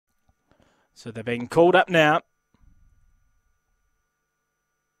So they're being called up now.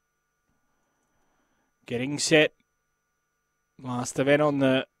 Getting set. Last event on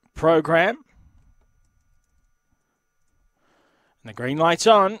the program. And the green light's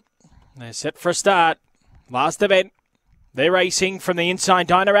on. They're set for a start. Last event. They're racing from the inside.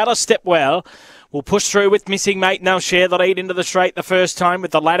 Dinah Alice step well. Will push through with Missing Mate and they'll share the lead into the straight the first time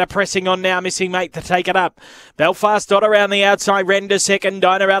with the ladder pressing on now. Missing Mate to take it up. Belfast Dot around the outside. Render second.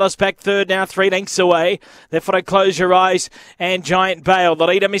 Dinah Alice back third now 3 lengths away. Left foot Close Your Eyes and Giant Bale. The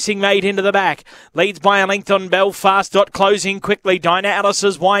leader Missing Mate into the back. Leads by a length on Belfast Dot closing quickly. Dinah Alice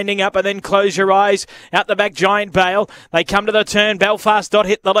is winding up and then Close Your Eyes. Out the back Giant Bale. They come to the turn. Belfast Dot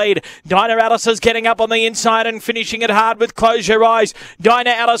hit the lead. Dinah Alice is getting up on the inside and finishing it hard with Close Your Eyes. Dinah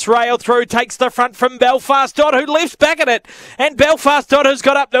Alice rail through. Takes the front from Belfast Dot, who lifts back at it, and Belfast Dot has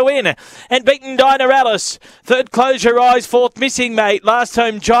got up to win and beaten Dinah Alice. Third Close Your Eyes, fourth Missing Mate, last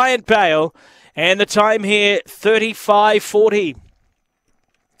home Giant Bale, and the time here 35:40.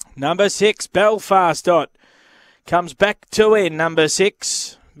 Number 6 Belfast Dot comes back to win. Number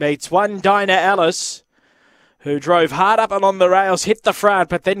 6 beats 1 Dinah Alice, who drove hard up along the rails, hit the front,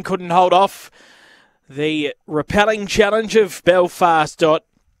 but then couldn't hold off the repelling challenge of Belfast Dot.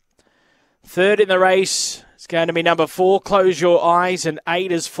 Third in the race is going to be number 4, Close Your Eyes, and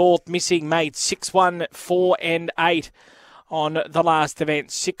 8 is fourth, Missing Mate. 6, 1, 4 and 8 on the last event.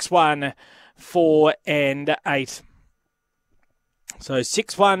 6, 1, 4 and 8. So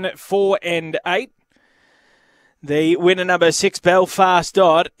 6, 1, 4 and 8. The winner, number 6, Belfast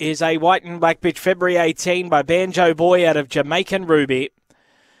Dot, is a white and black bitch, February 18, by Banjo Boy out of Jamaican Ruby.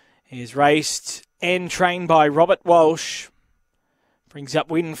 He is raced and trained by Robert Walsh. Brings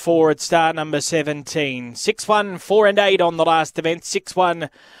up win 4 at start number 17. 6, 1, 4 and 8 on the last event. 6, 1,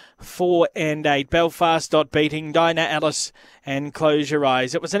 4 and 8. Belfast Dot beating Dinah Alice and Close Your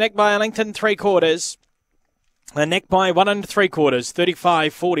Eyes. It was a neck by a length and 3/4. A neck by 1 3/4.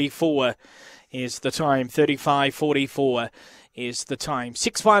 35:44 is the time. 35:44 is the time.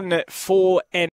 6, 1, 4 and